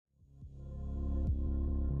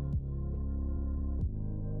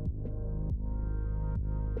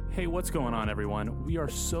Hey, what's going on, everyone? We are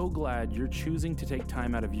so glad you're choosing to take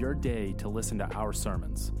time out of your day to listen to our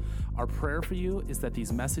sermons. Our prayer for you is that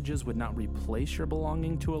these messages would not replace your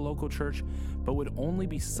belonging to a local church, but would only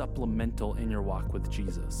be supplemental in your walk with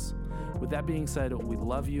Jesus. With that being said, we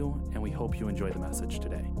love you and we hope you enjoy the message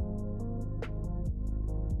today.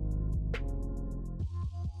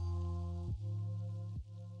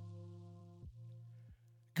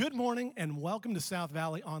 Good morning and welcome to South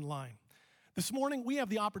Valley Online. This morning, we have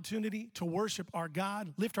the opportunity to worship our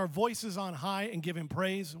God, lift our voices on high, and give Him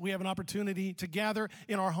praise. We have an opportunity to gather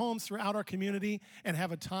in our homes throughout our community and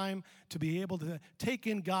have a time to be able to take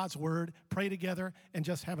in God's Word, pray together, and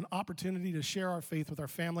just have an opportunity to share our faith with our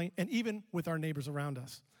family and even with our neighbors around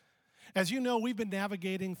us. As you know, we've been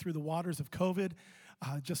navigating through the waters of COVID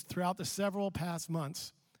just throughout the several past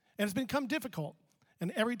months, and it's become difficult.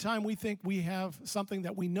 And every time we think we have something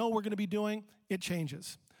that we know we're going to be doing, it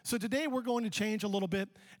changes. So today we're going to change a little bit,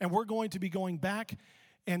 and we're going to be going back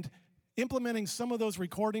and implementing some of those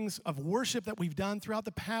recordings of worship that we've done throughout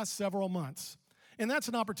the past several months. And that's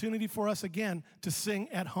an opportunity for us, again, to sing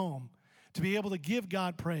at home, to be able to give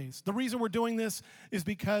God praise. The reason we're doing this is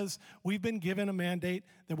because we've been given a mandate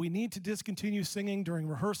that we need to discontinue singing during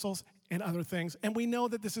rehearsals and other things, and we know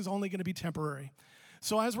that this is only going to be temporary.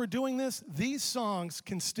 So as we're doing this, these songs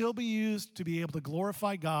can still be used to be able to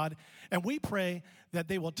glorify God, and we pray that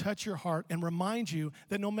they will touch your heart and remind you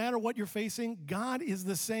that no matter what you're facing, God is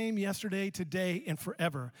the same yesterday, today, and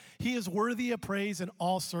forever. He is worthy of praise in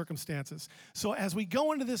all circumstances. So as we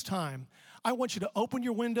go into this time, I want you to open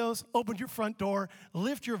your windows, open your front door,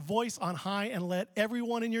 lift your voice on high, and let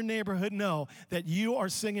everyone in your neighborhood know that you are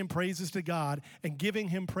singing praises to God and giving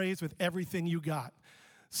Him praise with everything you got.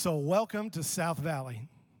 So welcome to South Valley.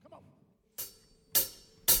 Come on.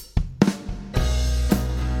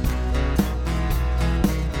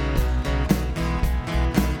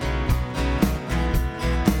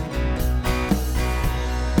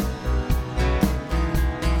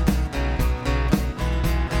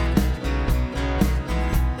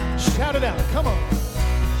 Shout it out. Come on.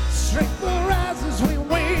 Strength will rise as we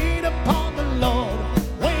wait upon the Lord.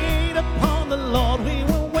 Wait upon the Lord. We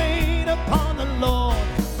will wait upon the Lord.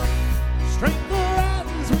 Strength will rise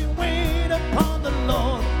as we wait upon the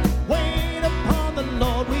Lord. Wait upon the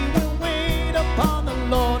Lord. We will wait upon the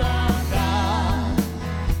Lord our God.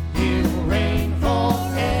 You reign forever.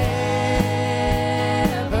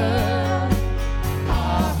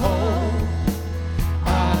 Our hope,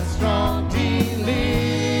 our strong deliverer.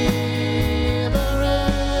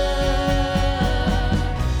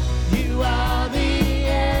 You are the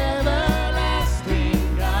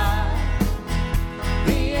everlasting God.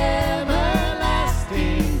 The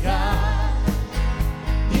everlasting God.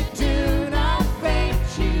 You do not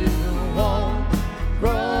faint, you won't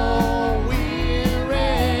grow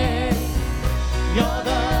weary. You're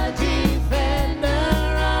the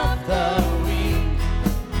defender of the weak.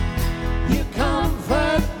 You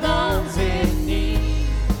comfort those in need.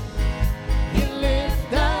 You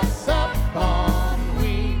lift us up on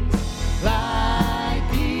wings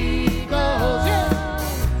like eagles. Yeah.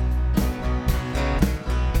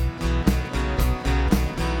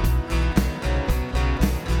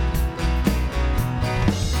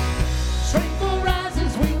 Strength will rise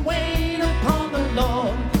as we wait upon the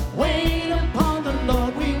Lord. Wait upon the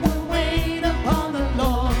Lord. We will wait upon the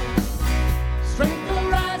Lord. Strength will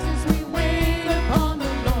rise as we wait upon the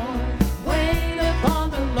Lord. Wait upon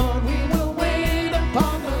the Lord. We will wait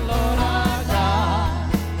upon the Lord our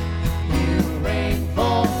God. You reign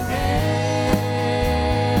forever.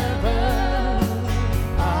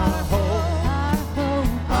 Our hope,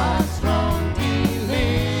 our strong deliverer.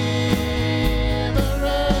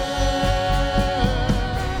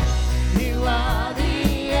 You are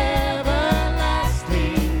the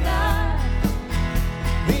everlasting God.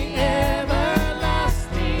 The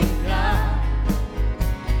everlasting God.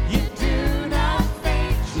 You do not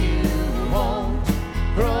faint, you won't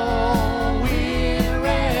grow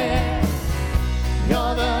weary.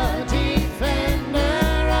 You're the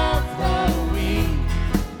defender of the weak.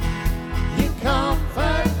 You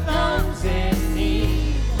comfort those in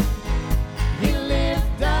need. You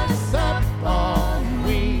lift us up on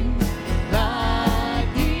wings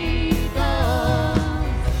like eagles.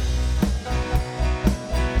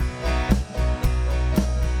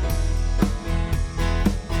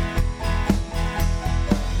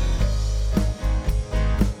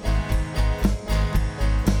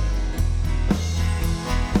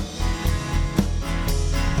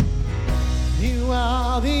 You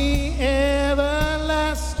are the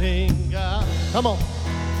everlasting God. Come on.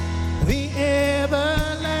 The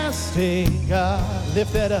everlasting God.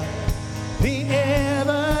 Lift that up. the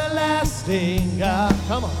everlasting God.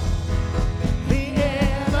 Come on.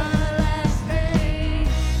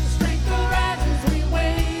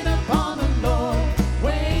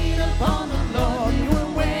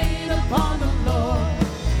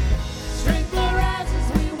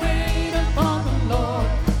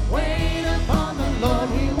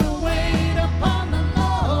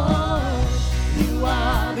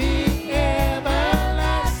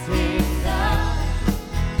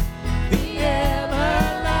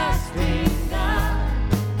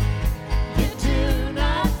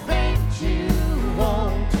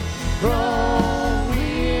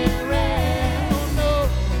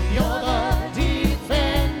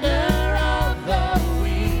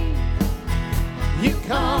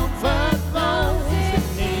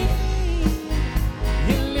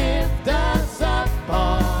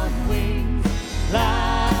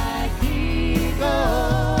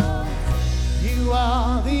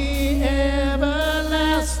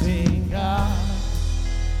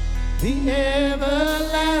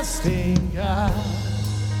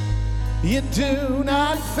 You do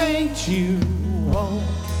not faint, you won't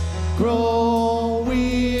grow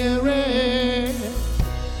weary.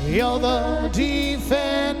 You're the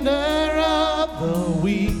defender of the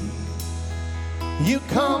weak. You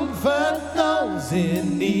comfort those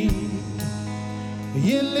in need.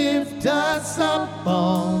 You lift us up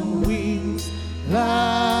on wings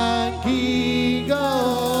like eagles.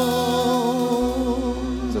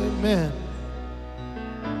 Amen.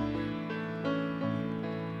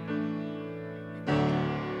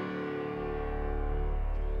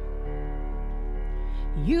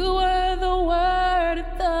 You were the Word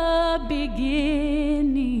at the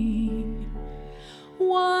beginning,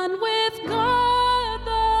 one with God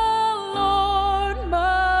the Lord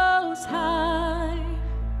Most High.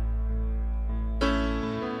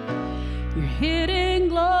 Your hidden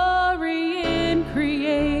glory in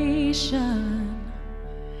creation,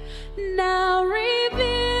 now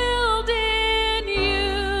revealed in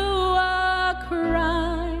you are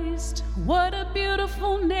Christ. What a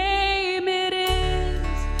beautiful name it is.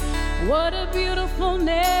 What a beautiful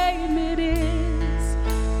name it is,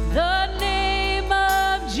 the name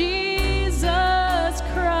of Jesus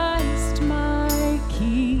Christ, my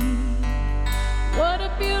King. What a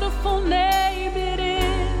beautiful name it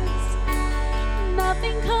is,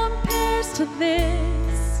 nothing compares to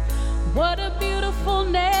this. What a beautiful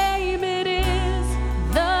name it is,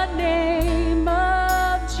 the name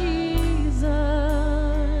of Jesus.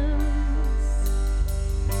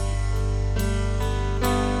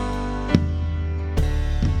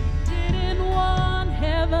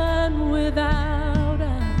 Without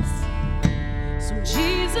us, so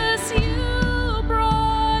Jesus, you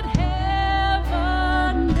brought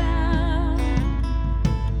heaven down.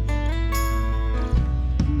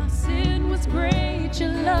 My sin was great,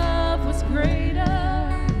 your love was greater.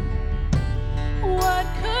 What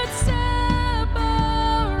could separate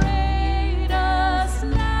us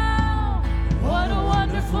now? What a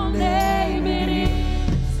wonderful name it is.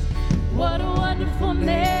 What a wonderful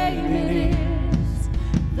name it is.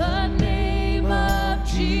 The name of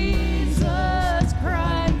Jesus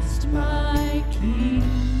Christ, my King.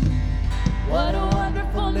 What a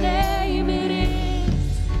wonderful name it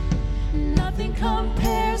is. Nothing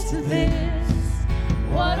compares to this.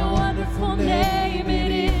 What a wonderful name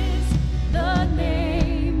it is. The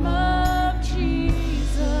name of Jesus.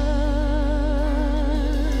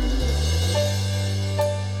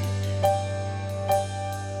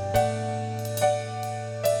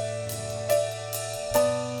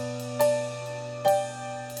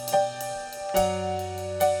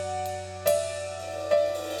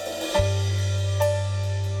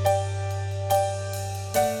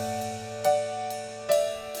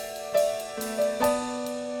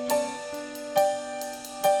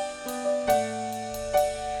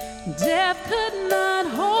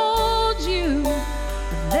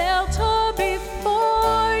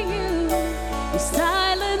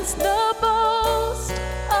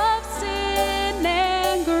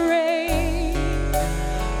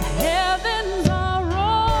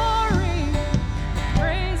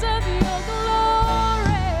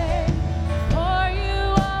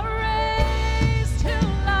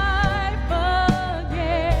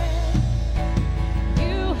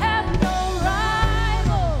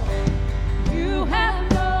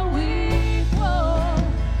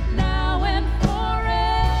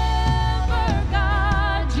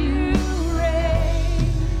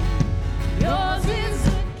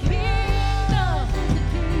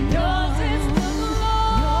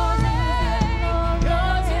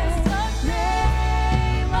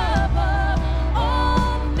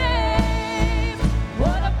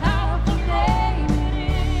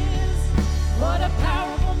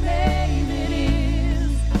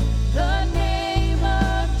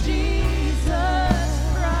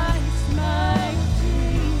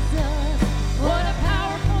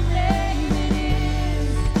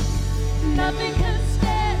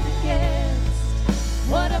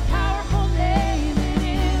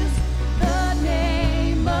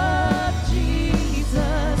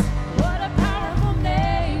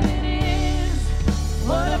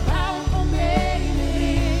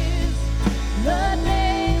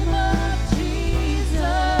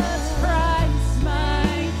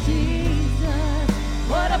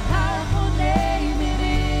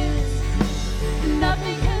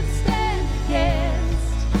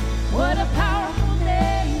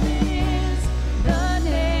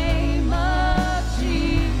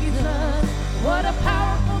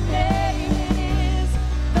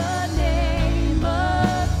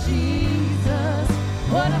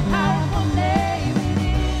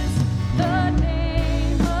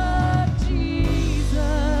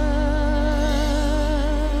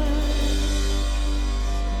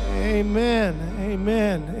 Amen.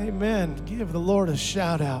 Amen. Amen. Give the Lord a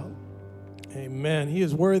shout out. Amen. He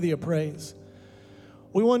is worthy of praise.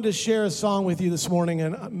 We wanted to share a song with you this morning,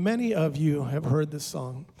 and many of you have heard this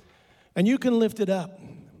song. And you can lift it up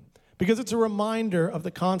because it's a reminder of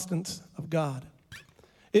the constants of God.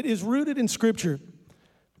 It is rooted in Scripture.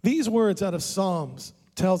 These words out of Psalms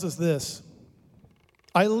tells us this: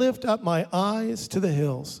 I lift up my eyes to the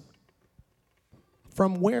hills.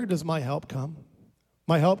 From where does my help come?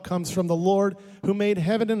 My help comes from the Lord who made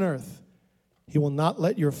heaven and earth. He will not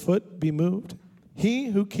let your foot be moved. He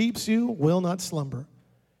who keeps you will not slumber.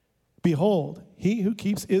 Behold, he who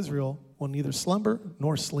keeps Israel will neither slumber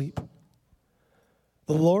nor sleep.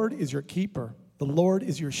 The Lord is your keeper. The Lord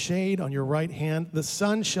is your shade on your right hand. The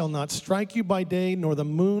sun shall not strike you by day, nor the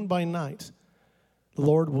moon by night. The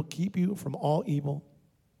Lord will keep you from all evil.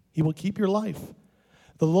 He will keep your life.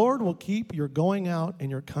 The Lord will keep your going out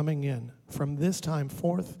and your coming in from this time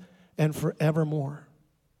forth and forevermore.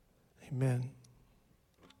 Amen.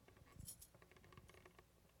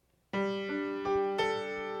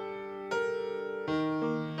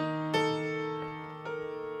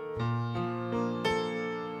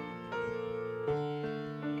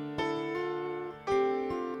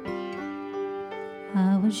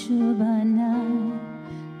 I was sure by now,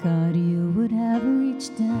 God, you would have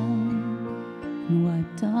reached down and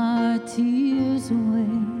wiped our tears away,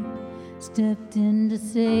 stepped in to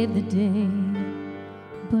save the day.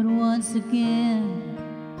 But once again,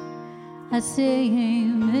 I say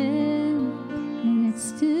amen, and it's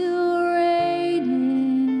still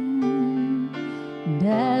raining. And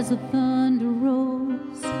as the thunder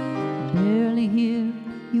rolls, I barely hear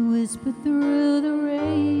you whisper through the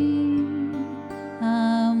rain,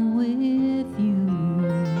 I'm with you.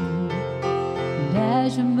 And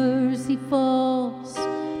as your mercy falls,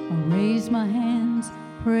 I raise my hands,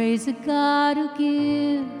 praise the God who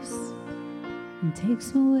gives and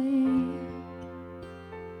takes away.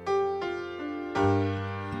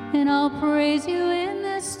 And I'll praise you in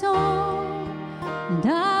this storm, and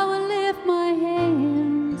I will lift my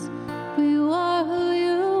hands, for you are who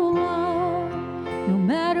you are, no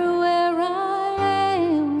matter where I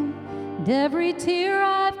am. And every tear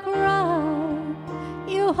I've cried,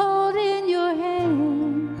 you hold in your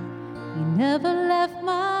hand. You never left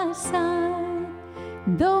my side,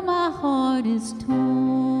 and though my heart is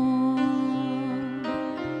torn,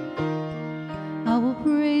 I will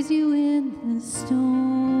praise you in the storm.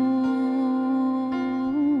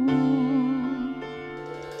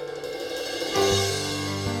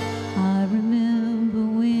 I remember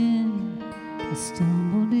when I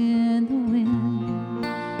stumbled in the wind.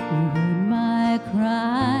 You heard my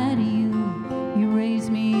cry to you. You raised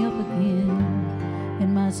me up again,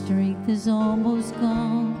 and my strength is almost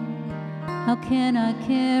gone. How can I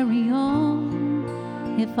carry on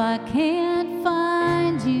if I can't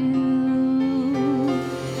find you?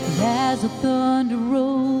 And as the thunder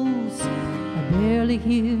rolls, I barely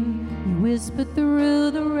hear you whisper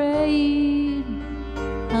through the rain,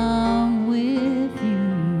 I'm with you.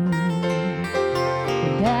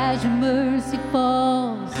 And as your mercy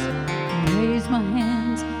falls, I raise my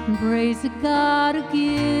hands and praise the God who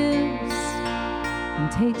gives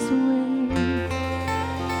and takes away.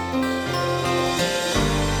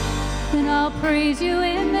 And I'll praise you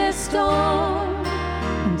in this storm,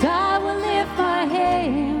 and I will lift my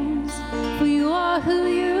hands, for you are who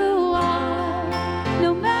you are,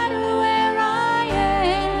 no matter where I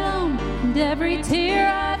am. And every tear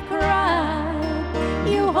I've cried,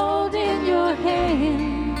 you hold in your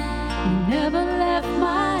hand. You never left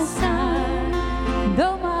my side, and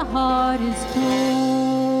though my heart is torn,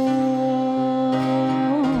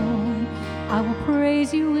 I will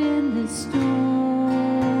praise you in this storm.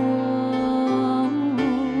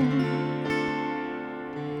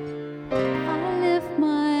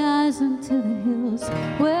 To the hills,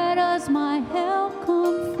 where does my help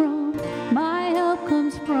come from? My help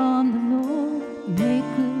comes from the Lord,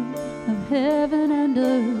 maker of heaven and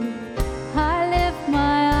earth. I lift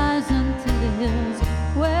my eyes unto the hills,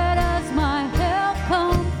 where does my help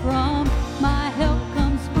come from? My help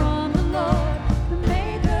comes from the Lord, the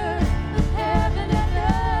maker of heaven and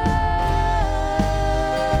earth.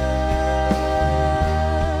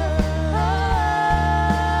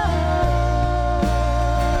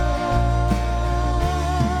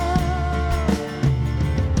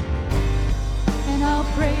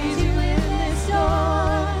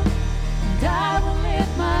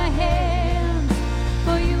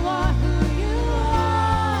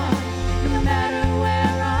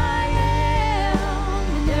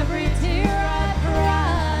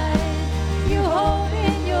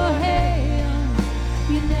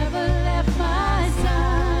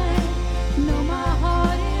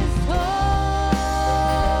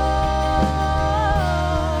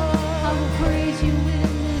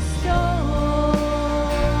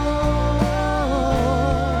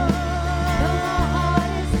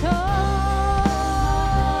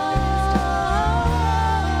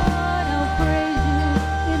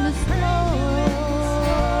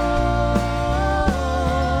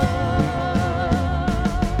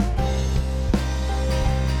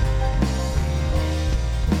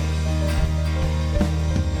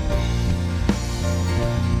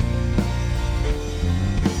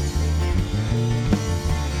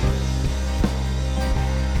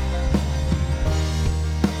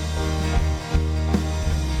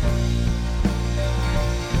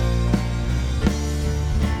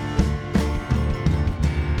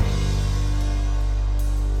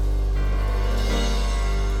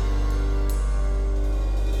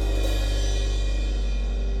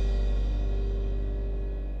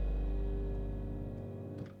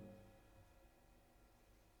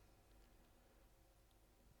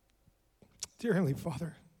 Dear Heavenly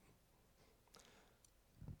Father,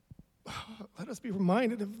 let us be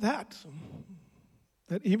reminded of that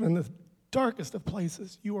even in the darkest of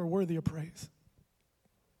places, you are worthy of praise.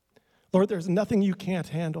 Lord, there's nothing you can't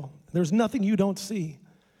handle. There's nothing you don't see.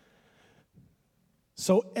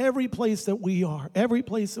 So every place that we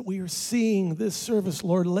are seeing this service,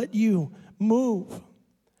 Lord, let you move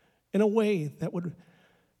in a way that would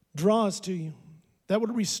draw us to you, that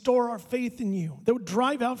would restore our faith in you, that would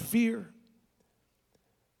drive out fear,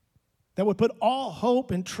 that would put all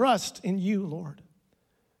hope and trust in you, Lord.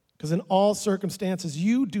 Because in all circumstances,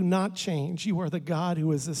 you do not change. You are the God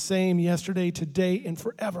who is the same yesterday, today, and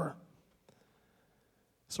forever.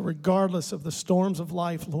 So regardless of the storms of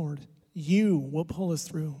life, Lord, you will pull us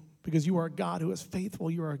through because you are a God who is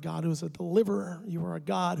faithful. You are a God who is a deliverer. You are a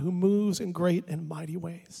God who moves in great and mighty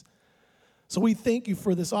ways. So we thank you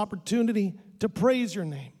for this opportunity to praise your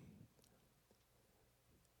name.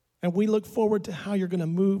 And we look forward to how you're going to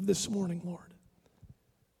move this morning, Lord.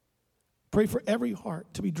 Pray for every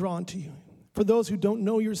heart to be drawn to you. For those who don't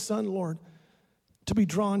know your Son, Lord, to be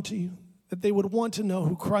drawn to you, that they would want to know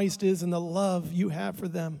who Christ is and the love you have for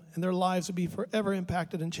them, and their lives would be forever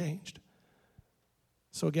impacted and changed.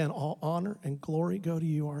 So again, all honor and glory go to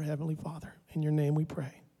you, our Heavenly Father. In your name we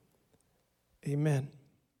pray. Amen.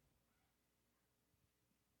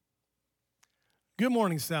 Good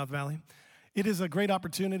morning, South Valley. It is a great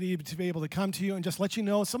opportunity to be able to come to you and just let you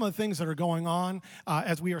know some of the things that are going on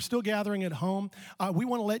as we are still gathering at home. We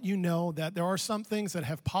want to let you know that there are some things that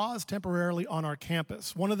have paused temporarily on our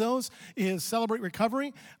campus. One of those is Celebrate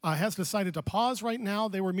Recovery has decided to pause right now.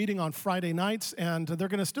 They were meeting on Friday nights, and they're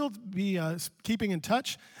going to still be keeping in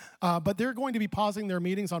touch, but they're going to be pausing their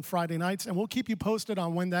meetings on Friday nights, and we'll keep you posted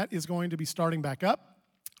on when that is going to be starting back up.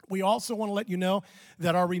 We also want to let you know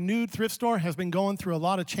that our renewed thrift store has been going through a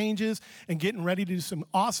lot of changes and getting ready to do some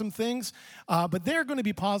awesome things. But they're going to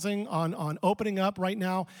be pausing on opening up right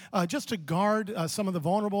now just to guard some of the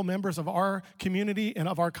vulnerable members of our community and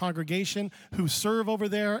of our congregation who serve over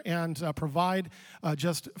there and provide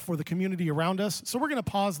just for the community around us. So we're going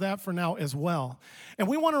to pause that for now as well. And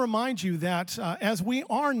we want to remind you that as we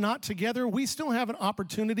are not together, we still have an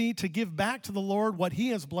opportunity to give back to the Lord what He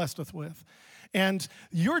has blessed us with. And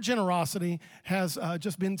your generosity has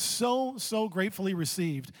just been so gratefully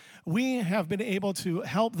received. We have been able to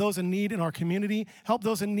help those in need in our community, help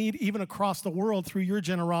those in need even across the world through your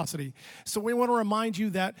generosity. So we want to remind you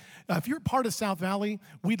that if you're part of South Valley,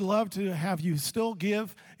 we'd love to have you still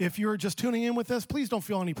give. If you're just tuning in with us, please don't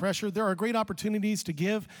feel any pressure. There are great opportunities to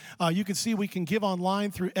give. You can see we can give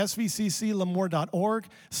online through svcclemoore.org,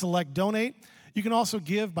 select donate. You can also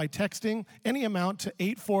give by texting any amount to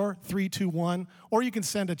 84321, or you can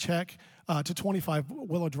send a check to 25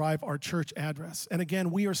 Willow Drive, our church address. And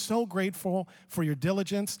again, we are so grateful for your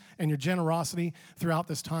diligence and your generosity throughout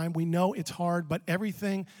this time. We know it's hard, but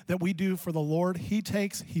everything that we do for the Lord, He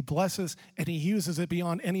takes, He blesses, and He uses it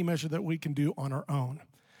beyond any measure that we can do on our own.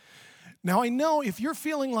 Now, I know if you're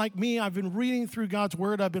feeling like me, I've been reading through God's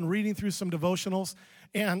Word, I've been reading through some devotionals,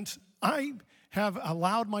 and I have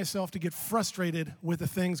allowed myself to get frustrated with the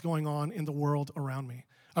things going on in the world around me.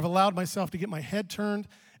 I've allowed myself to get my head turned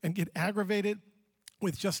and get aggravated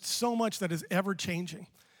with just so much that is ever changing.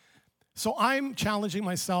 So I'm challenging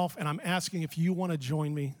myself, and I'm asking if you want to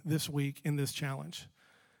join me this week in this challenge.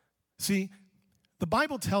 See, the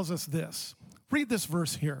Bible tells us this. Read this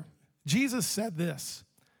verse here. Jesus said this,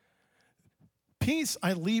 "Peace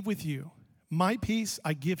I leave with you, my peace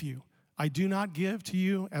I give you. I do not give to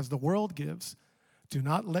you as the world gives. Do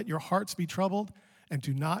not let your hearts be troubled, and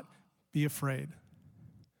do not be afraid."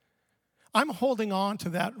 I'm holding on to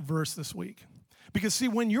that verse this week. Because see,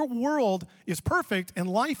 when your world is perfect and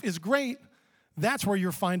life is great, that's where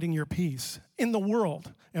you're finding your peace, in the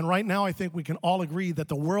world. And right now, I think we can all agree that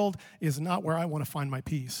the world is not where I want to find my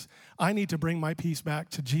peace. I need to bring my peace back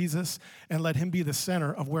to Jesus and let Him be the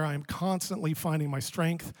center of where I am constantly finding my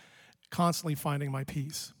strength, constantly finding my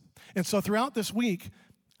peace. And so throughout this week,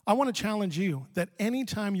 I want to challenge you that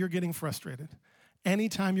anytime you're getting frustrated,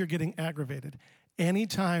 anytime you're getting aggravated,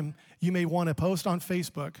 anytime you may want to post on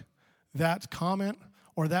Facebook that comment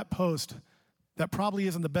or that post that probably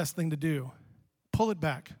isn't the best thing to do, pull it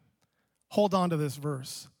back. Hold on to this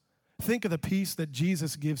verse. Think of the peace that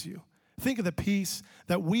Jesus gives you. Think of the peace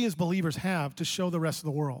that we as believers have to show the rest of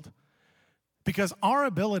the world. Because our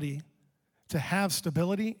ability to have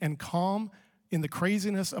stability and calm in the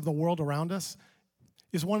craziness of the world around us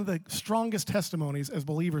is one of the strongest testimonies as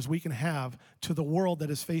believers we can have to the world that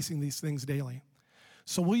is facing these things daily.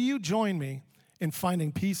 So will you join me in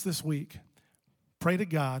finding peace this week? Pray to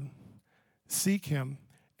God, seek Him,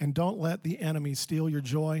 And don't let the enemy steal your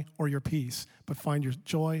joy or your peace, but find your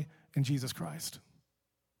joy in Jesus Christ.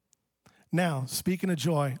 Now, speaking of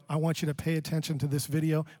joy, I want you to pay attention to this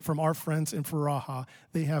video from our friends in Faraha.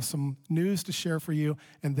 They have some news to share for you,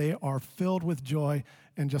 and they are filled with joy,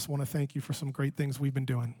 and just want to thank you for some great things we've been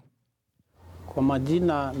doing. Kwa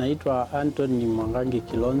majina naitwa Anthony Mwangangi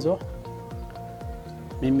Kilonzo.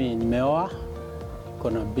 Mimi nimeoa, niko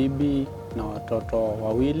na bibi na watoto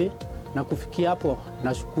wawili. Na kufikia hapo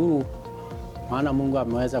nashukuru maana Mungu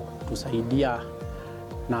ameweza kutusaidia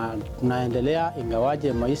na tunaendelea,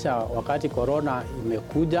 ingawaje maisha wakati corona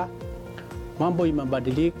imekuja mambo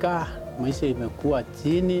imebadilika, maisha imekuwa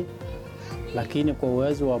chini, lakini kwa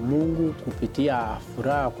uwezo wa Mungu kupitia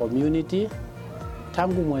Furaha Community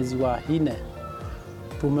tangu mwezi wa 4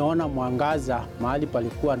 tumeona mwangaza mahali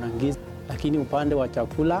palikuwa na giza, lakini upande wa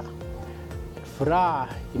chakula Furaha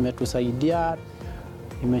imetusaidia,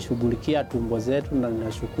 imeshughulikia tumbo zetu, na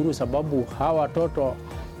nashukuru sababu hawa watoto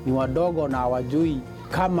ni wadogo na hawajui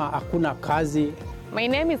kama hakuna kazi. My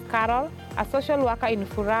name is Carol, a social worker in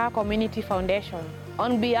Furaha Community Foundation.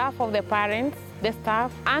 On behalf of the parents, the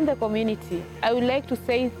staff, and the community, I would like to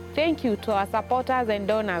say thank you to our supporters and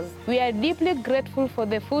donors. We are deeply grateful for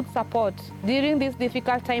the food support during this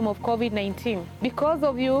difficult time of COVID-19. Because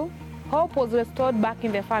of you, hope was restored back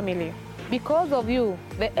in the family. Because of you,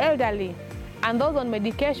 the elderly and those on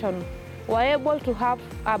medication were able to have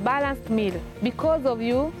a balanced meal. Because of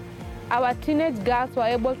you, our teenage girls were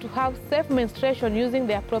able to have safe menstruation using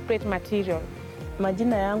the appropriate material.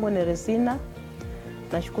 Majina yangu ni Resina.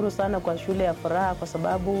 Nashukuru sana kwa shule ya Furaha kwa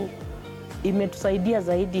sababu imetusaidia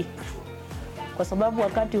zaidi. Kwa sababu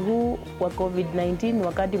wakati huu wa COVID-19 ni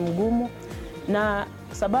wakati mgumu, na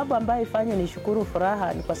sababu ambayo ifanye nishukuru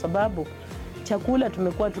Furaha ni kwa sababu chakula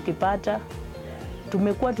tumekuwa tukipata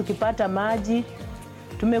maji,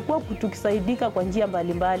 tumekuwa tukisaidika kwa njia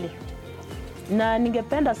mbalimbali. Na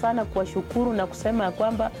ningependa sana kuwashukuru na kusema ya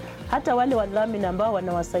kwamba hata wale wadhamini ambao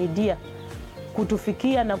wanawasaidia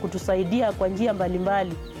kutufikia na kutusaidia kwa njia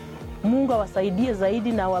mbalimbali, Mungu awasaidie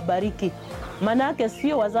zaidi na wabariki. Manake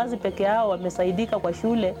sio wazazi peke yao wamesaidika kwa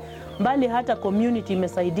shule, bali hata community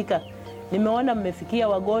imesaidika. Nimeona mmefikia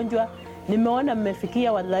wagonjwa, nimeona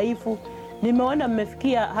mmefikia wadhaifu, nimeona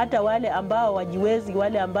mmefikia hata wale ambao wajiwezi,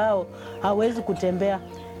 wale ambao hawezi kutembea.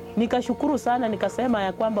 Nikashukuru sana, nikasema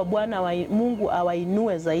ya kwamba Bwana Mungu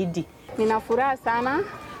awainue zaidi. Nina furaha sana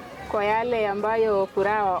kwa yale ambayo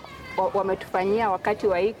Furaha wametufanyia wakati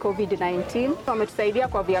wa hii COVID-19. Wametusaidia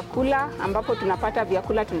kwa vyakula, ambapo tunapata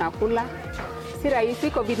vyakula tunakula. Si rahisi,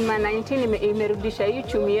 COVID-19 imerudisha hii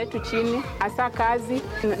uchumi yetu chini, hasa kazi.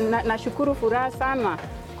 Nashukuru Furaha sana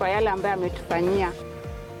kwa yale ambayo ametufanyia.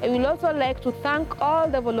 I will also like to thank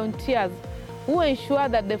all the volunteers who ensure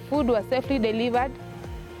that the food was safely delivered,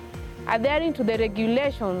 adhering to the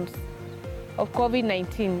regulations of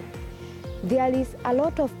COVID-19. There is a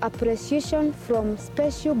lot of appreciation from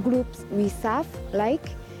special groups we serve, like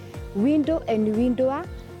Window and Widower,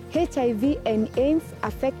 HIV and AIDS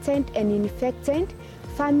affected and infected,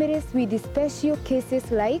 families with special cases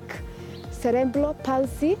like cerebral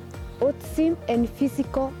palsy, autism, and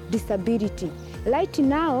physical disability. Right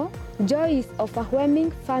now, joy is overwhelming.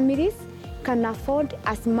 Families can afford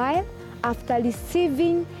a smile after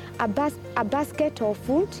receiving a basket of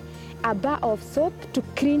food, a bar of soap to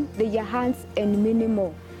clean their hands, and many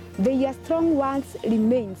more. Their strong ones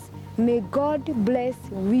remains. May God bless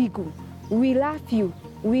Wigu. We love you.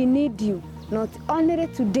 We need you, not only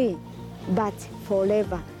today, but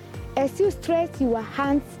forever. As you stretch your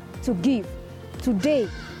hands to give, today,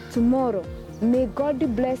 tomorrow, may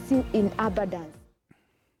God bless you in abundance.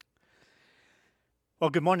 Well,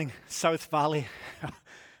 good morning, South Valley.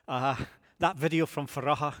 That video from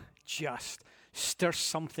Faraha just stirs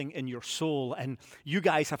something in your soul, and you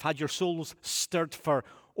guys have had your souls stirred for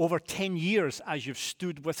over 10 years as you've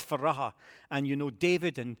stood with Faraha. And you know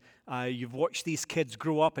David, and you've watched these kids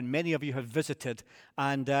grow up, and many of you have visited.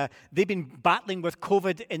 And they've been battling with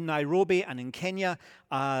COVID in Nairobi and in Kenya.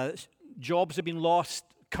 Jobs have been lost,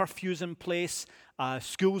 curfews in place,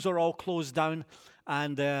 schools are all closed down,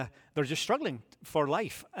 and they're just struggling for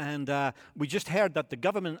life. And we just heard that the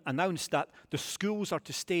government announced that the schools are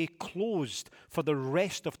to stay closed for the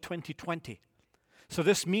rest of 2020. So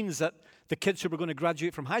this means that the kids who were going to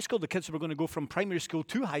graduate from high school, the kids who were going to go from primary school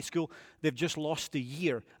to high school, they've just lost a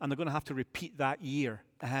year, and they're going to have to repeat that year.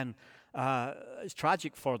 And it's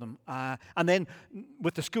tragic for them. And then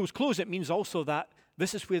with the schools closed, it means also that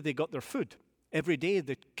this is where they got their food. Every day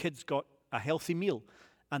the kids got a healthy meal,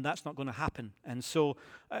 and that's not going to happen. And so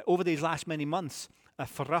over these last many months,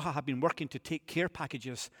 Faraha have been working to take care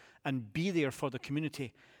packages and be there for the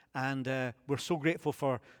community. And we're so grateful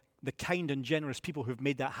for the kind and generous people who've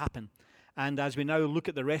made that happen. And as we now look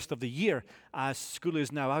at the rest of the year, as school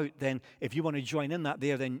is now out, then if you want to join in that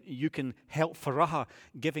there, then you can help Faraha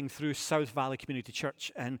giving through South Valley Community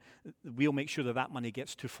Church. And we'll make sure that that money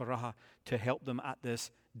gets to Faraha to help them at this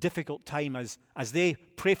difficult time as they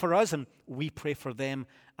pray for us and we pray for them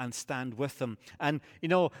and stand with them. And, you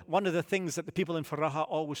know, one of the things that the people in Faraha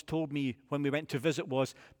always told me when we went to visit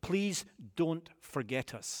was, please don't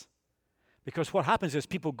forget us. Because what happens is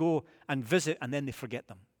people go and visit and then they forget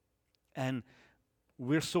them. And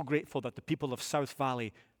we're so grateful that the people of South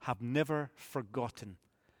Valley have never forgotten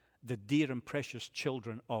the dear and precious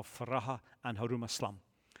children of Faraha and Haruma Slum.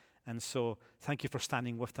 And so thank you for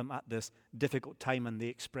standing with them at this difficult time, and they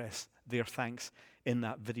express their thanks in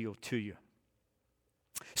that video to you.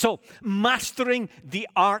 So, Mastering the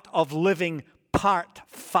Art of Living, Part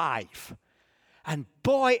 5. And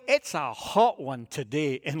boy, it's a hot one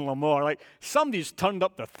today in Lemoore. Like, somebody's turned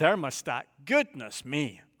up the thermostat. Goodness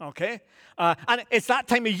me, okay? And it's that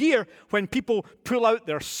time of year when people pull out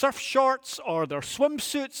their surf shorts or their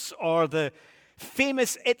swimsuits or the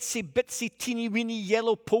famous itsy-bitsy, teeny-weeny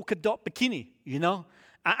yellow polka dot bikini, you know?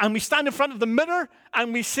 And we stand in front of the mirror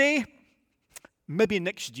and we say, maybe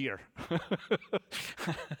next year.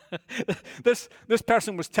 This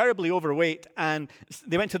person was terribly overweight, and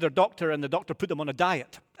they went to their doctor, and the doctor put them on a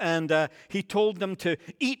diet. And he told them to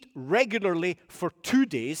eat regularly for 2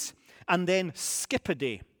 days and then skip a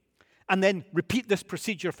day. And then repeat this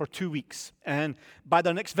procedure for 2 weeks. And by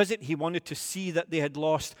their next visit, he wanted to see that they had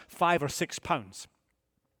lost 5 or 6 pounds.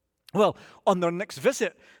 Well, on their next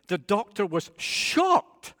visit, the doctor was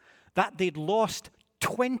shocked that they'd lost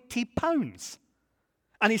 20 pounds.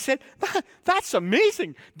 And he said, that's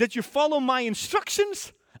amazing. Did you follow my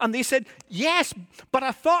instructions? And they said, yes, but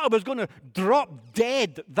I thought I was going to drop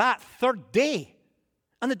dead that 3rd day.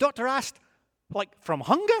 And the doctor asked, like, from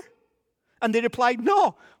hunger? And they replied,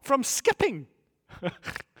 no, from skipping.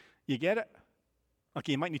 You get it?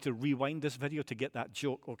 Okay, you might need to rewind this video to get that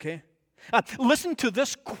joke, okay? Listen to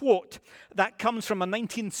this quote that comes from a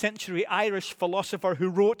 19th century Irish philosopher who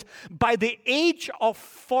wrote, by the age of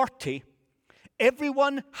 40,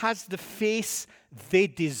 everyone has the face they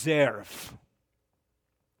deserve.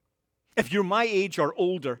 If you're my age or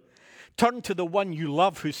older, turn to the one you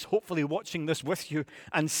love who's hopefully watching this with you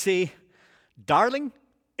and say, darling,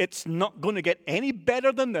 it's not going to get any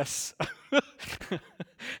better than this.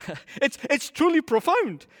 It's truly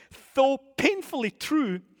profound, though painfully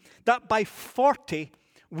true, that by 40,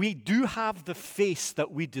 we do have the face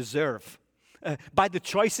that we deserve. By the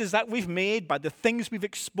choices that we've made, by the things we've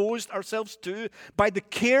exposed ourselves to, by the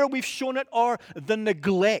care we've shown it, or the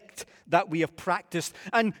neglect that we have practiced.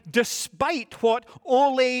 And despite what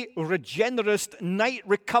Olay Regenerist night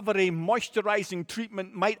recovery moisturizing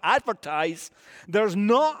treatment might advertise, there's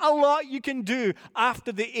not a lot you can do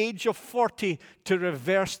after the age of 40 to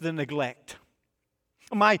reverse the neglect.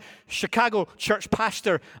 My Chicago church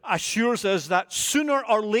pastor assures us that sooner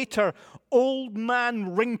or later, old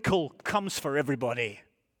man wrinkle comes for everybody.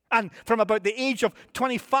 And from about the age of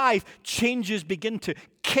 25, changes begin to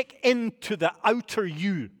kick into the outer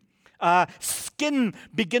you. Skin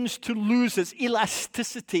begins to lose its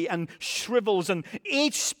elasticity and shrivels, and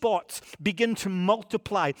age spots begin to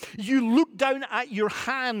multiply. You look down at your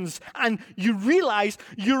hands and you realize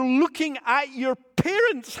you're looking at your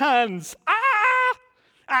parents' hands.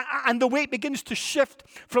 And the weight begins to shift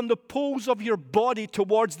from the poles of your body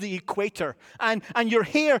towards the equator. And your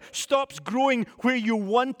hair stops growing where you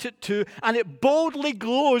want it to, and it boldly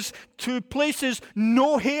grows to places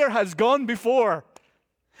no hair has gone before.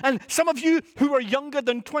 And some of you who are younger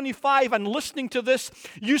than 25 and listening to this,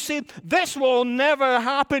 you say, this will never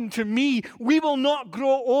happen to me. We will not grow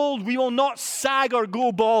old. We will not sag or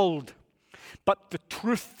go bald. But the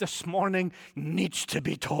truth this morning needs to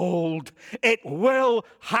be told. It will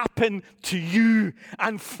happen to you.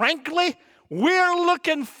 And frankly, we're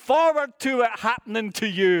looking forward to it happening to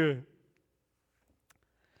you.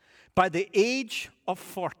 By the age of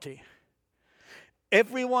 40,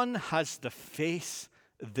 everyone has the face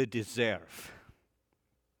they deserve.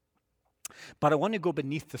 But I want to go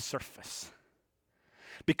beneath the surface.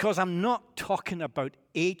 Because I'm not talking about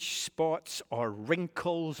age spots or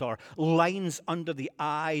wrinkles or lines under the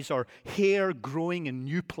eyes or hair growing in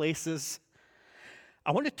new places.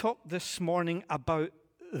 I want to talk this morning about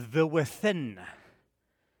the within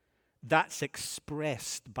that's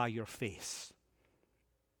expressed by your face.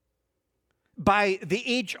 By the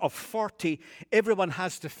age of 40, everyone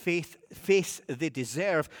has the face they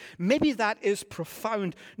deserve. Maybe that is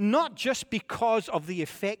profound, not just because of the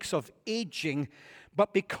effects of aging,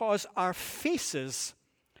 but because our faces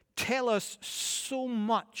tell us so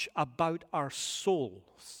much about our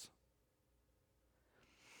souls.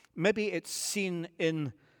 Maybe it's seen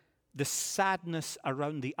in the sadness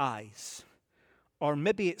around the eyes, or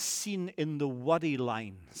maybe it's seen in the worry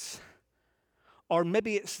lines, or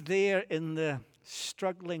maybe it's there in the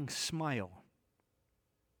struggling smile.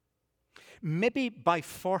 Maybe by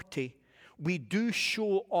 40, we do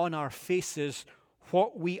show on our faces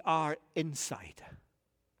what we are inside.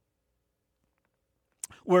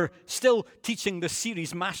 We're still teaching the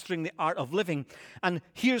series, Mastering the Art of Living, and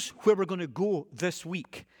here's where we're going to go this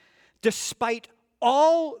week. Despite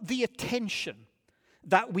all the attention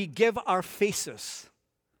that we give our faces,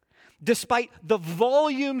 despite the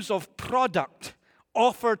volumes of product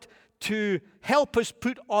offered to help us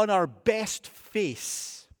put on our best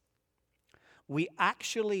face, we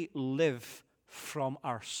actually live from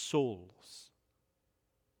our souls.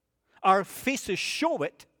 Our faces show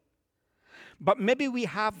it, but maybe we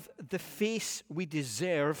have the face we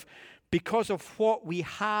deserve because of what we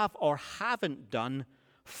have or haven't done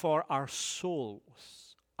for our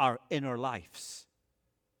souls, our inner lives.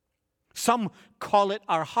 Some call it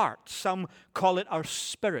our hearts, some call it our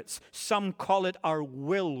spirits, some call it our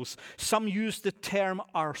wills, some use the term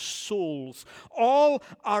our souls. All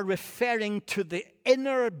are referring to the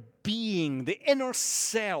inner being, the inner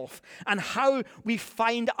self, and how we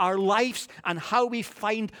find our lives and how we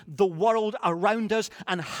find the world around us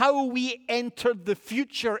and how we enter the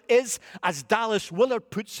future is, as Dallas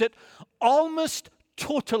Willard puts it, almost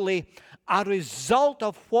totally a result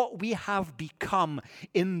of what we have become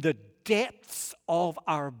in the depths of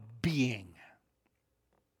our being.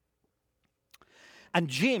 And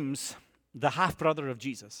James, the half-brother of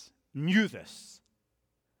Jesus, knew this.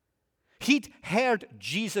 He'd heard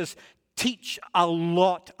Jesus teach a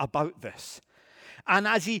lot about this. And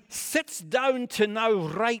as he sits down to now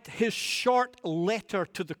write his short letter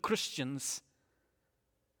to the Christians,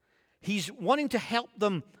 he's wanting to help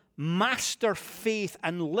them master faith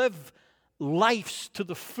and live lives to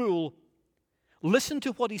the full. Listen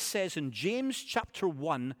to what he says in James chapter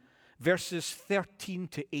 1, verses 13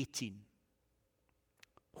 to 18.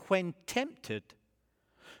 When tempted,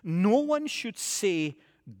 no one should say,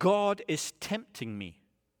 God is tempting me.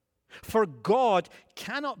 For God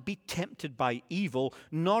cannot be tempted by evil,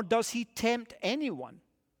 nor does he tempt anyone.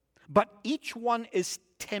 But each one is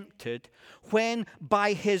tempted when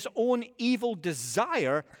by his own evil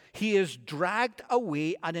desire he is dragged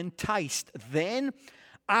away and enticed. Then,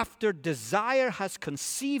 after desire has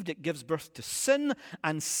conceived, it gives birth to sin,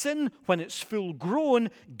 and sin, when it's full grown,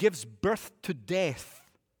 gives birth to death.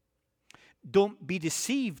 Don't be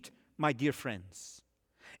deceived, my dear friends.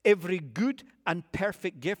 Every good and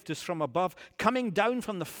perfect gift is from above, coming down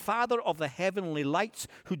from the Father of the heavenly lights,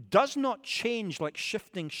 who does not change like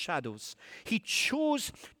shifting shadows. He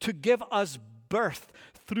chose to give us birth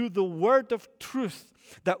through the word of truth,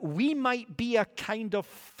 that we might be a kind of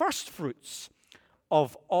firstfruits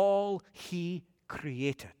of all he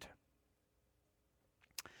created.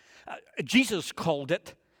 Jesus called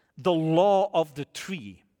it the law of the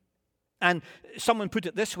tree. And someone put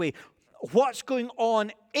it this way: what's going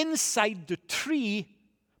on inside the tree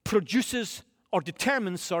produces or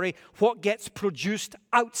determines, what gets produced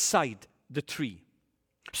outside the tree.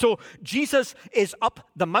 So Jesus is up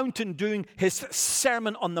the mountain doing his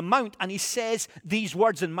Sermon on the Mount, and he says these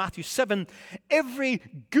words in Matthew 7, every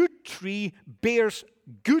good tree bears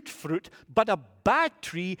good fruit, but a bad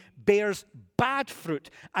tree bears bad fruit.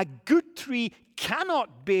 A good tree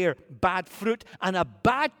cannot bear bad fruit, and a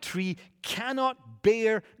bad tree cannot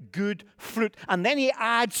bear good fruit. And then he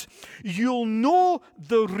adds, you'll know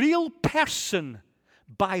the real person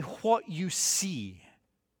by what you see.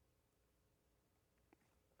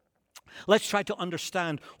 Let's try to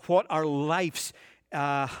understand what our lives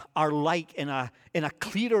are like in a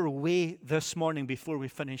clearer way this morning before we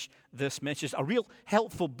finish this message. A real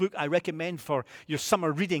helpful book I recommend for your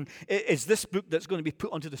summer reading is this book that's going to be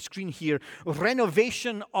put onto the screen here,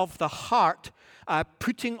 Renovation of the Heart,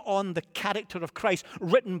 Putting on the Character of Christ,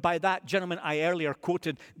 written by that gentleman I earlier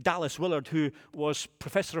quoted, Dallas Willard, who was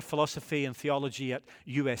professor of philosophy and theology at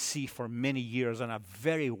USC for many years and a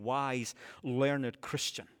very wise, learned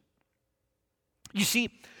Christian. You see,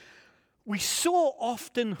 we so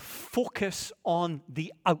often focus on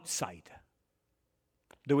the outside.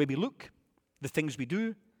 The way we look, the things we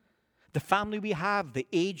do, the family we have, the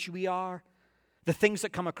age we are, the things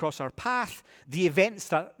that come across our path, the events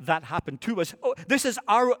that happen to us. Oh, this is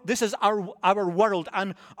our world,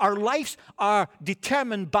 and our lives are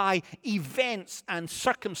determined by events and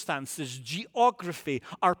circumstances, geography,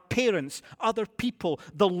 our parents, other people,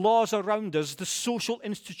 the laws around us, the social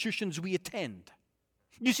institutions we attend.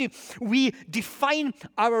 You see, we define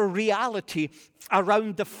our reality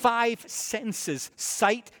around the 5 senses: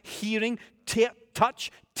 sight, hearing,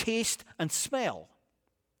 touch, taste, and smell.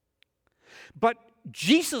 But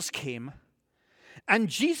Jesus came, and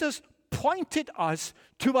Jesus pointed us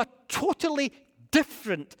to a totally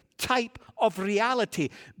different type of reality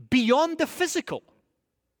beyond the physical.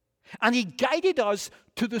 And he guided us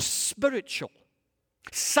to the spiritual.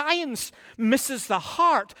 Science misses the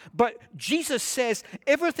heart, but Jesus says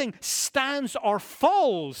everything stands or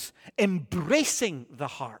falls embracing the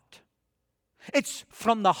heart. It's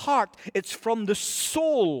from the heart, it's from the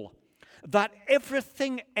soul that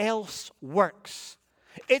everything else works.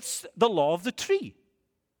 It's the law of the tree.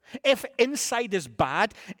 If inside is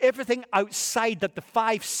bad, everything outside that the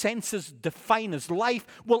 5 senses define as life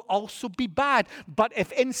will also be bad. But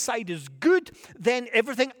if inside is good, then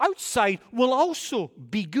everything outside will also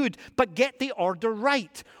be good. But get the order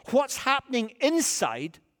right. What's happening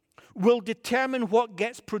inside will determine what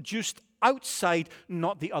gets produced outside,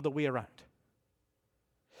 not the other way around.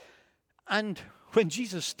 And when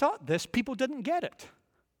Jesus taught this, people didn't get it.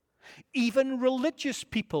 Even religious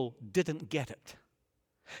people didn't get it.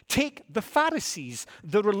 Take the Pharisees,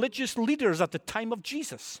 the religious leaders at the time of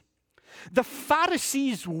Jesus. The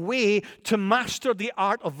Pharisees' way to master the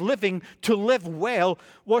art of living, to live well,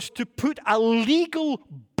 was to put a legal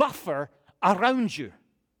buffer around you.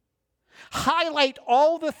 Highlight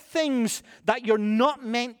all the things that you're not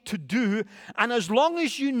meant to do, and as long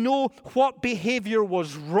as you know what behavior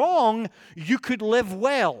was wrong, you could live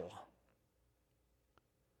well.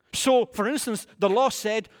 So, for instance, the law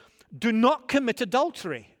said, do not commit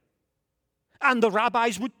adultery. And the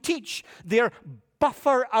rabbis would teach. Their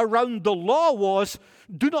buffer around the law was,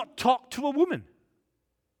 do not talk to a woman.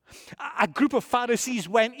 A group of Pharisees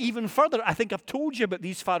went even further. I think I've told you about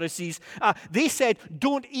these Pharisees. They said,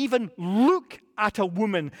 don't even look at a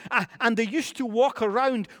woman. And they used to walk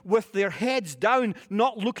around with their heads down,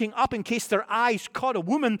 not looking up in case their eyes caught a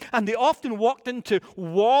woman. And they often walked into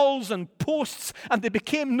walls and posts, and they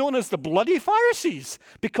became known as the bloody Pharisees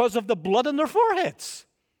because of the blood on their foreheads.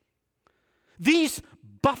 These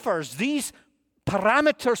buffers, these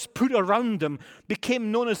parameters put around them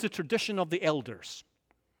became known as the tradition of the elders.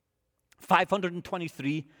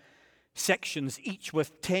 523 sections, each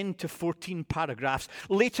with 10 to 14 paragraphs,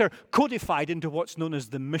 later codified into what's known as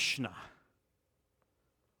the Mishnah.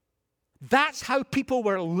 That's how people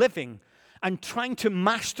were living and trying to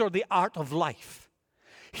master the art of life.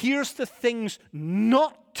 Here's the things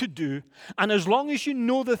not to do, and as long as you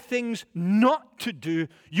know the things not to do,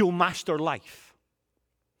 you'll master life.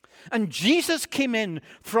 And Jesus came in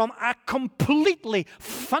from a completely,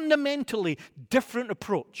 fundamentally different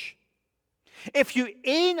approach. If you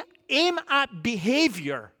aim at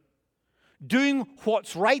behavior, doing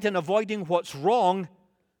what's right and avoiding what's wrong,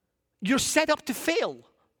 you're set up to fail.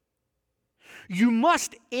 You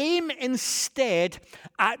must aim instead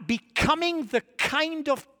at becoming the kind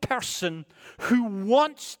of person who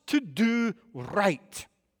wants to do right.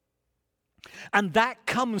 And that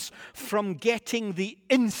comes from getting the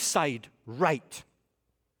inside right,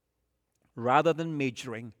 rather than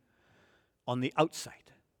majoring on the outside.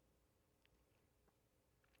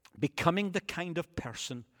 Becoming the kind of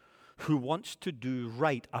person who wants to do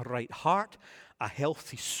right, a right heart, a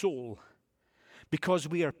healthy soul, because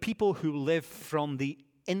we are people who live from the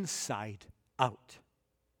inside out.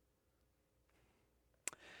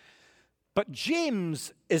 But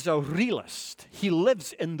James is a realist. He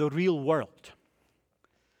lives in the real world.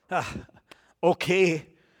 Okay,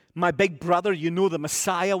 my big brother, you know, the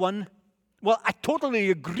Messiah one. Well, I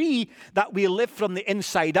totally agree that we live from the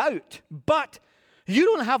inside out, but you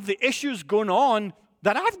don't have the issues going on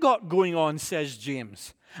that I've got going on, says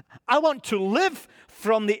James. I want to live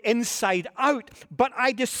from the inside out, but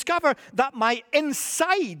I discover that my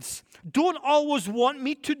insides don't always want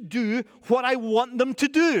me to do what I want them to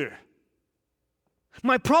do.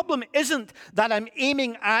 My problem isn't that I'm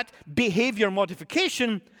aiming at behavior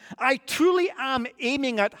modification. I truly am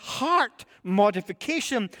aiming at heart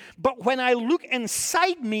modification, but when I look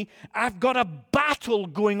inside me, I've got a battle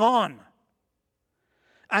going on.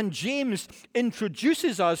 And James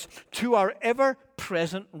introduces us to our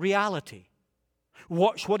ever-present reality.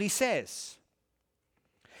 Watch what he says.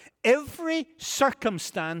 Every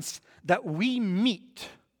circumstance that we meet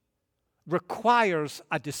requires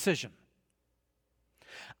a decision.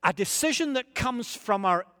 A decision that comes from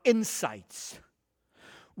our insides.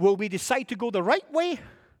 Will we decide to go the right way,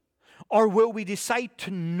 or will we decide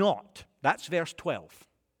to not? That's verse 12.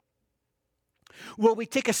 Will we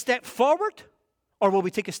take a step forward, or will we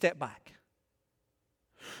take a step back?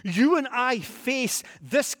 You and I face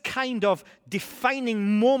this kind of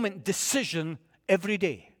defining moment decision every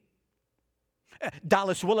day.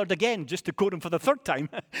 Dallas Willard again, just to quote him for the third time.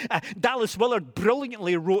 Dallas Willard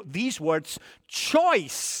brilliantly wrote these words: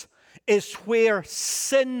 choice is where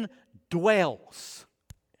sin dwells.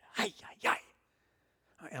 Aye, aye, aye.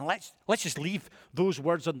 And let's just leave those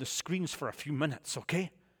words on the screens for a few minutes, okay?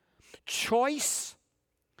 Choice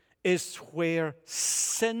is where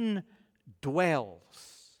sin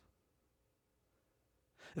dwells.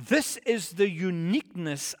 This is the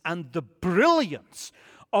uniqueness and the brilliance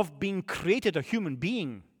of being created a human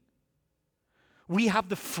being. We have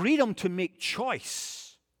the freedom to make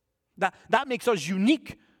choice. That makes us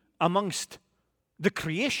unique amongst the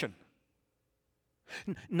creation.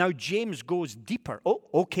 Now, James goes deeper. Oh,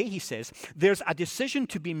 okay, he says, there's a decision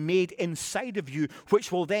to be made inside of you,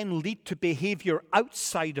 which will then lead to behavior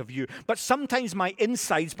outside of you. But sometimes my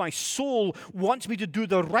insides, my soul, wants me to do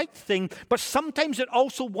the right thing, but sometimes it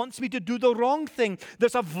also wants me to do the wrong thing.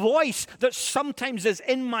 There's a voice that sometimes is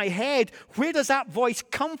in my head. Where does that voice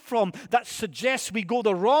come from that suggests we go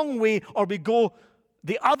the wrong way or we go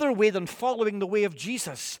the other way than following the way of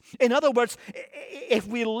Jesus? In other words, if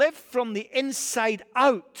we live from the inside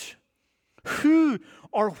out, who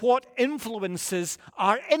or what influences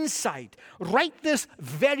our inside? Right this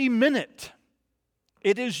very minute,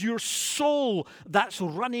 it is your soul that's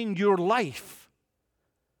running your life.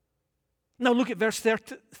 Now look at verse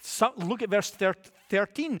 13.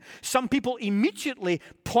 Some people immediately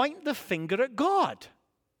point the finger at God.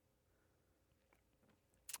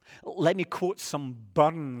 Let me quote some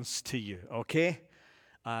Burns to you, okay?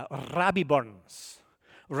 Rabbie Burns.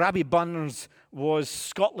 Rabbie Burns was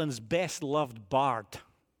Scotland's best-loved bard,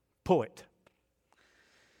 poet.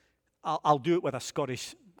 I'll do it with a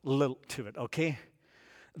Scottish lilt to it, okay?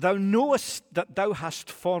 Thou knowest that thou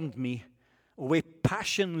hast formed me wi'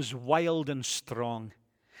 passions wild and strong,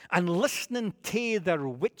 and listening to their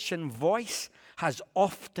witching voice has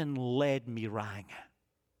often led me wrang.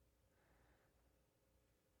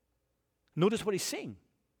 Notice what he's saying.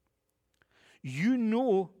 You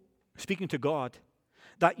know, speaking to God,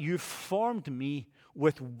 that you formed me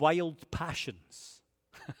with wild passions.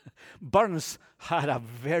 Burns had a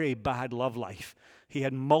very bad love life. He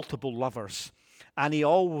had multiple lovers, and he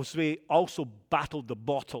also battled the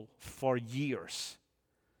bottle for years.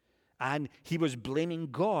 And he was blaming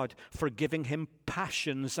God for giving him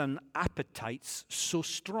passions and appetites so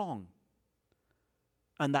strong.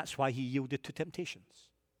 And that's why he yielded to temptations.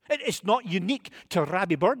 It's not unique to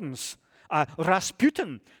Rabbie Burns.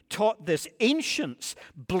 Rasputin taught this. Ancients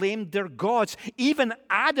blamed their gods. Even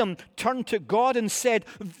Adam turned to God and said,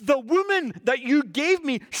 the woman that you gave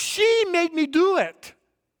me, she made me do it.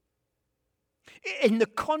 In the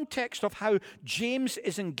context of how James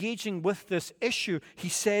is engaging with this issue, he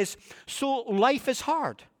says, so life is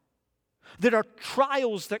hard. There are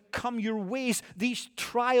trials that come your ways. These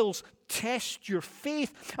trials test your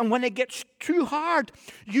faith. And when it gets too hard,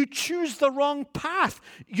 you choose the wrong path.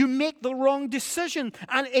 You make the wrong decision.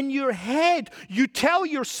 And in your head, you tell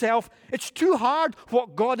yourself, it's too hard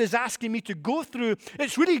what God is asking me to go through.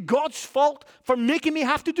 It's really God's fault for making me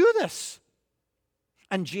have to do this.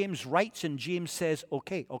 And James writes, and James says,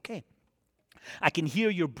 okay. I can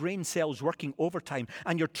hear your brain cells working overtime,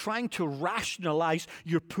 and you're trying to rationalize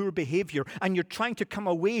your poor behavior, and you're trying to come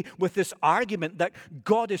away with this argument that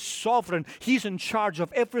God is sovereign. He's in charge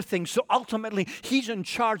of everything, so ultimately He's in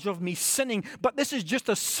charge of me sinning. But this is just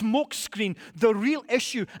a smokescreen. The real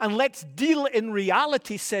issue, and let's deal in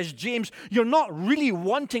reality, says James, you're not really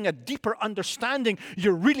wanting a deeper understanding.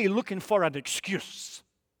 You're really looking for an excuse.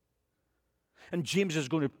 And James is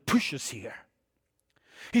going to push us here.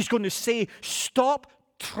 He's going to say, stop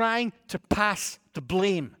trying to pass the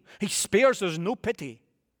blame. He spares us no pity.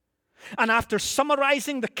 And after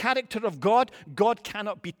summarizing the character of God, God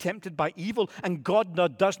cannot be tempted by evil, and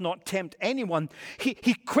God does not tempt anyone.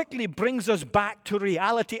 He quickly brings us back to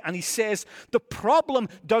reality, and he says, the problem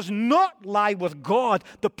does not lie with God.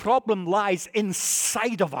 The problem lies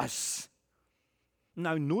inside of us.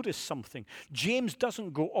 Now notice something. James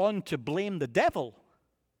doesn't go on to blame the devil.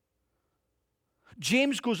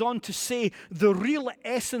 James goes on to say the real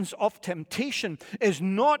essence of temptation is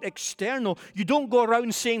not external. You don't go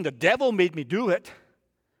around saying the devil made me do it.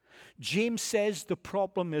 James says the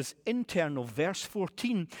problem is internal. Verse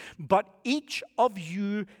 14, but each of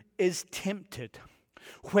you is tempted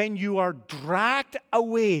when you are dragged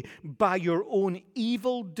away by your own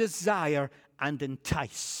evil desire and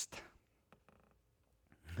enticed.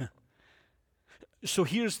 So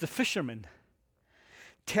here's the fisherman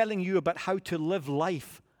telling you about how to live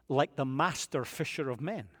life like the master fisher of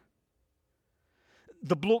men.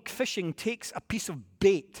 the bloke fishing takes a piece of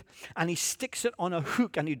bait and he sticks it on a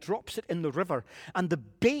hook and he drops it in the river. And the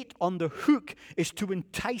bait on the hook is to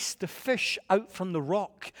entice the fish out from the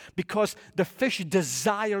rock because the fish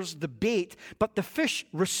desires the bait. But the fish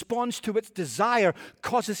responds to its desire,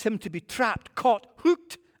 causes him to be trapped, caught,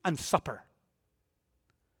 hooked, and supper.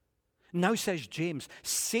 Now, says James,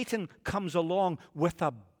 Satan comes along with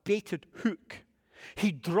a baited hook.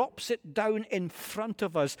 He drops it down in front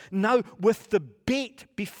of us. Now, with the bait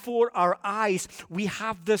before our eyes, we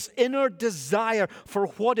have this inner desire for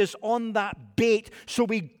what is on that bait. So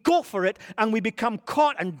we go for it and we become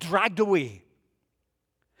caught and dragged away.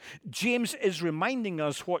 James is reminding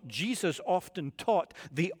us what Jesus often taught,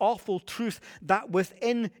 the awful truth that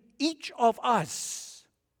within each of us,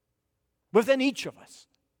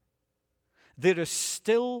 there is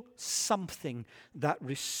still something that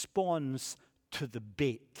responds to the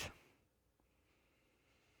bait.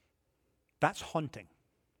 That's haunting.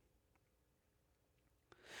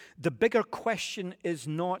 The bigger question is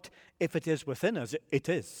not if it is within us, it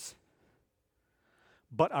is.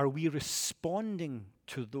 But are we responding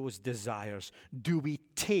to those desires? Do we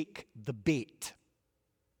take the bait?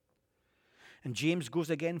 And James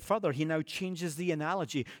goes again further. He now changes the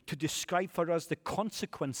analogy to describe for us the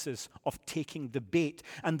consequences of taking the bait.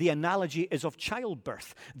 And the analogy is of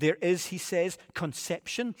childbirth. There is, he says,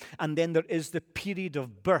 conception, and then there is the period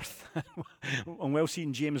of birth. And well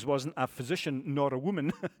seen, James wasn't a physician nor a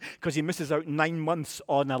woman, because he misses out 9 months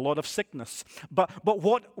on a lot of sickness. But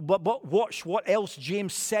watch what else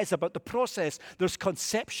James says about the process. There's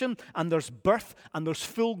conception, and there's birth, and there's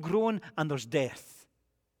full grown, and there's death.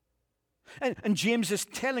 And James is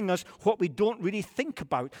telling us what we don't really think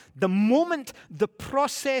about. The moment the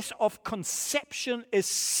process of conception is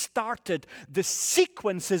started, the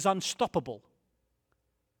sequence is unstoppable.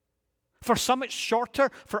 For some it's shorter,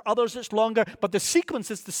 for others it's longer, but the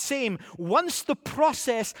sequence is the same. Once the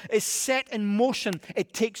process is set in motion,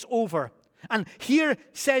 it takes over. And here,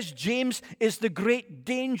 says James, is the great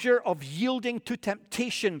danger of yielding to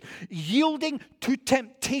temptation. Yielding to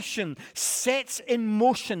temptation sets in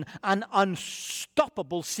motion an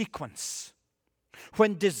unstoppable sequence.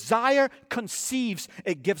 When desire conceives,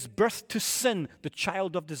 it gives birth to sin, the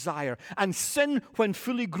child of desire. And sin, when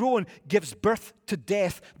fully grown, gives birth to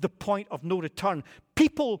death, the point of no return.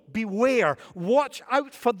 People, beware. Watch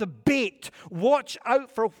out for the bait. Watch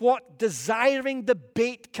out for what desiring the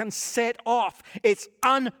bait can set off. It's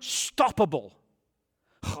unstoppable.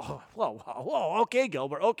 Whoa, okay,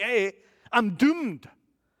 Gilbert, okay. I'm doomed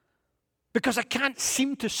because I can't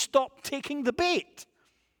seem to stop taking the bait.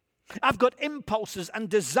 I've got impulses and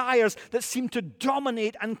desires that seem to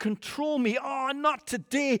dominate and control me. Oh, not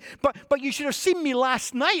today. But you should have seen me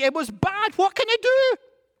last night. It was bad. What can I do?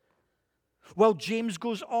 Well, James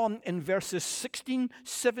goes on in verses 16,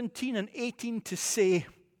 17, and 18 to say,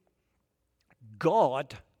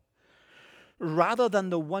 God, rather than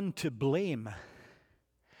the one to blame,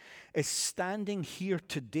 is standing here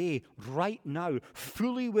today, right now,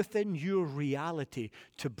 fully within your reality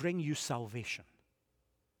to bring you salvation.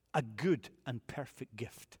 A good and perfect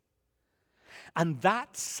gift. And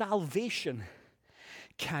that salvation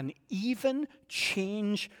can even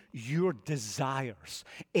change your desires.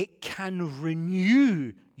 It can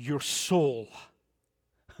renew your soul.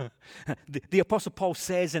 The Apostle Paul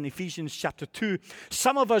says in Ephesians chapter 2,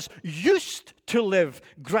 some of us used to live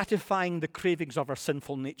gratifying the cravings of our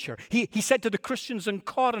sinful nature. He said to the Christians in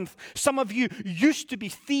Corinth, some of you used to be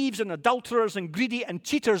thieves and adulterers and greedy and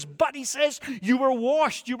cheaters, but he says you were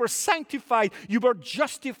washed, you were sanctified, you were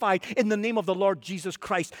justified in the name of the Lord Jesus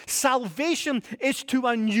Christ. Salvation is to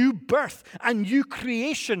a new birth, a new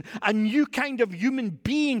creation, a new kind of human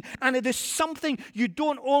being, and it is something you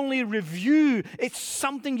don't only review, it's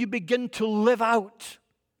something you begin to live out.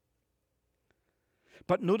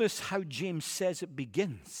 But notice how James says it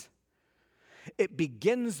begins. It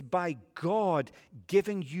begins by God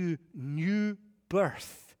giving you new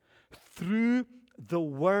birth through the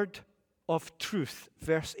word of truth.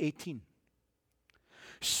 Verse 18.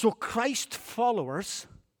 So Christ followers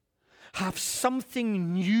have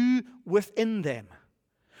something new within them.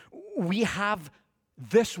 We have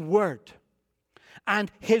this word.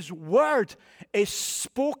 And his word is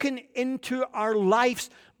spoken into our lives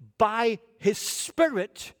by his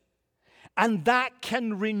Spirit, and that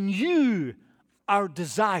can renew our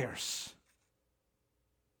desires.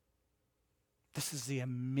 This is the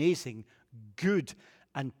amazing, good,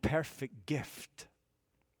 and perfect gift.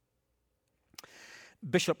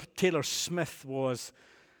 Bishop Taylor Smith was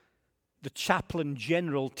the chaplain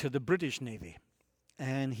general to the British Navy,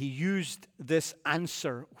 and he used this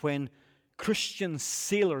answer when Christian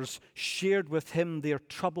sailors shared with him their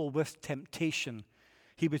trouble with temptation,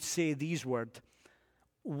 he would say these words: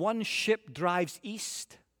 one ship drives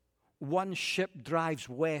east, one ship drives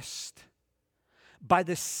west, by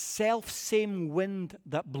the self-same wind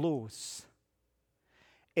that blows.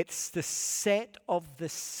 It's the set of the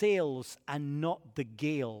sails and not the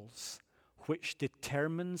gales which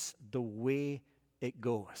determines the way it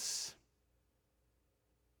goes.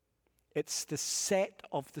 It's the set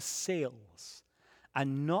of the sails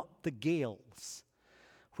and not the gales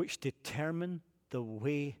which determine the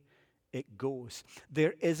way it goes.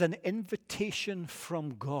 There is an invitation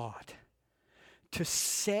from God to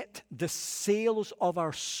set the sails of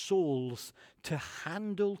our souls to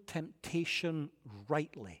handle temptation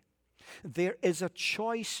rightly. There is a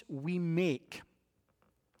choice we make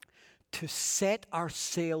to set our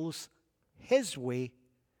sails His way,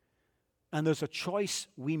 and there's a choice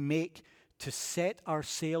we make to set our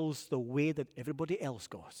sails the way that everybody else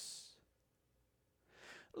goes.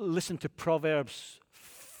 Listen to Proverbs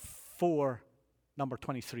 4, number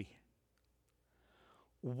 23.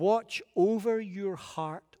 Watch over your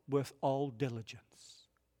heart with all diligence,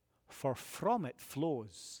 for from it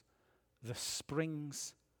flows the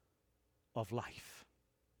springs of life.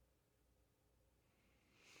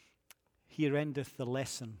 Here endeth the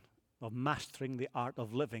lesson of mastering the art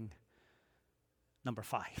of living, number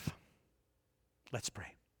 5. Let's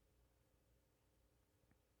pray.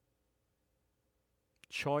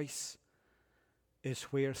 Choice is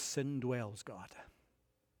where sin dwells, God.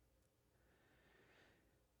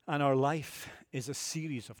 And our life is a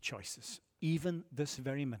series of choices, even this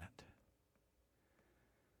very minute.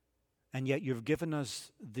 And yet you've given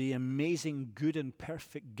us the amazing, good, and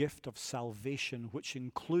perfect gift of salvation, which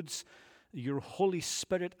includes your Holy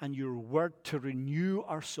Spirit and your Word to renew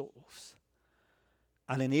our souls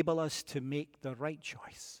and enable us to make the right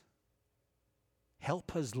choice.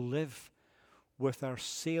 Help us live with our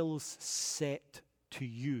sails set to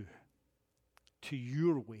you, to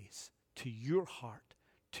your ways, to your heart,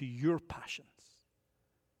 to your passions.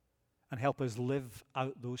 And help us live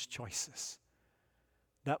out those choices,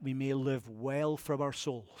 that we may live well from our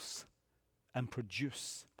souls and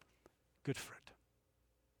produce good fruit.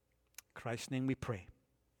 In Christ's name we pray.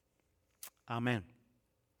 Amen.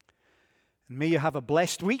 And may you have a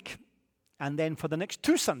blessed week. And then for the next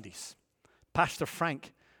 2 Sundays, Pastor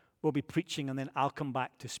Frank will be preaching, and then I'll come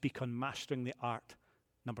back to speak on mastering the art,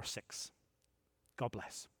 number 6. God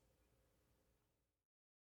bless.